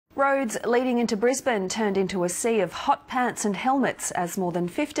Roads leading into Brisbane turned into a sea of hot pants and helmets as more than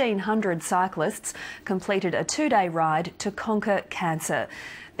 1,500 cyclists completed a two-day ride to conquer cancer.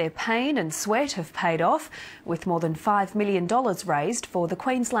 Their pain and sweat have paid off, with more than $5 million raised for the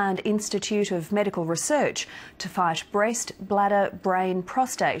Queensland Institute of Medical Research to fight breast, bladder, brain,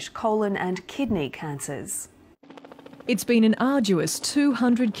 prostate, colon and kidney cancers. It's been an arduous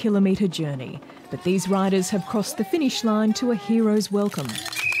 200-kilometre journey, but these riders have crossed the finish line to a hero's welcome.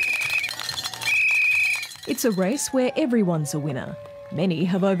 It's a race where everyone's a winner. Many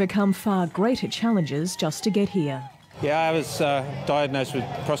have overcome far greater challenges just to get here. Yeah, I was diagnosed with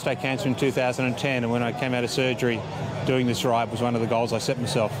prostate cancer in 2010, and when I came out of surgery, doing this ride was one of the goals I set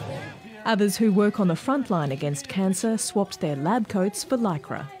myself. Others who work on the front line against cancer swapped their lab coats for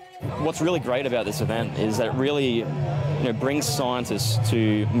Lycra. What's really great about this event is that it really brings scientists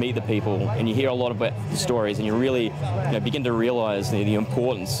to meet the people, and you hear a lot about the stories, and you really begin to realise the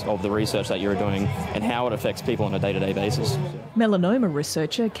importance of the research that you're doing and how it affects people on a day-to-day basis. Melanoma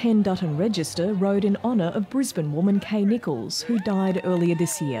researcher Ken Dutton-Register rode in honour of Brisbane woman Kay Nichols, who died earlier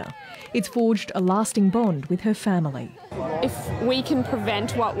this year. It's forged a lasting bond with her family. If we can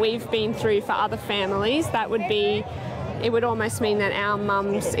prevent what we've been through for other families, it would almost mean that our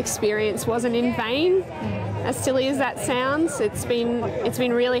mum's experience wasn't in vain. As silly as that sounds, it's been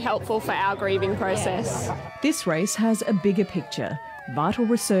really helpful for our grieving process. This race has a bigger picture, vital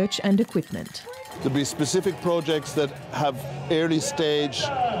research and equipment. There'll be specific projects that have early stage,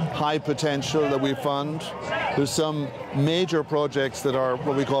 high potential that we fund. There's some major projects that are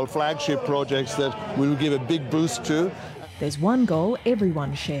what we call flagship projects that we will give a big boost to. There's one goal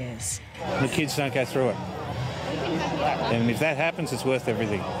everyone shares. The kids don't go through it. And if that happens, it's worth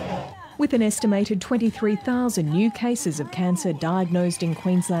everything. With an estimated 23,000 new cases of cancer diagnosed in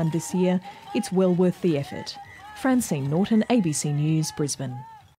Queensland this year, it's well worth the effort. Francine Norton, ABC News, Brisbane.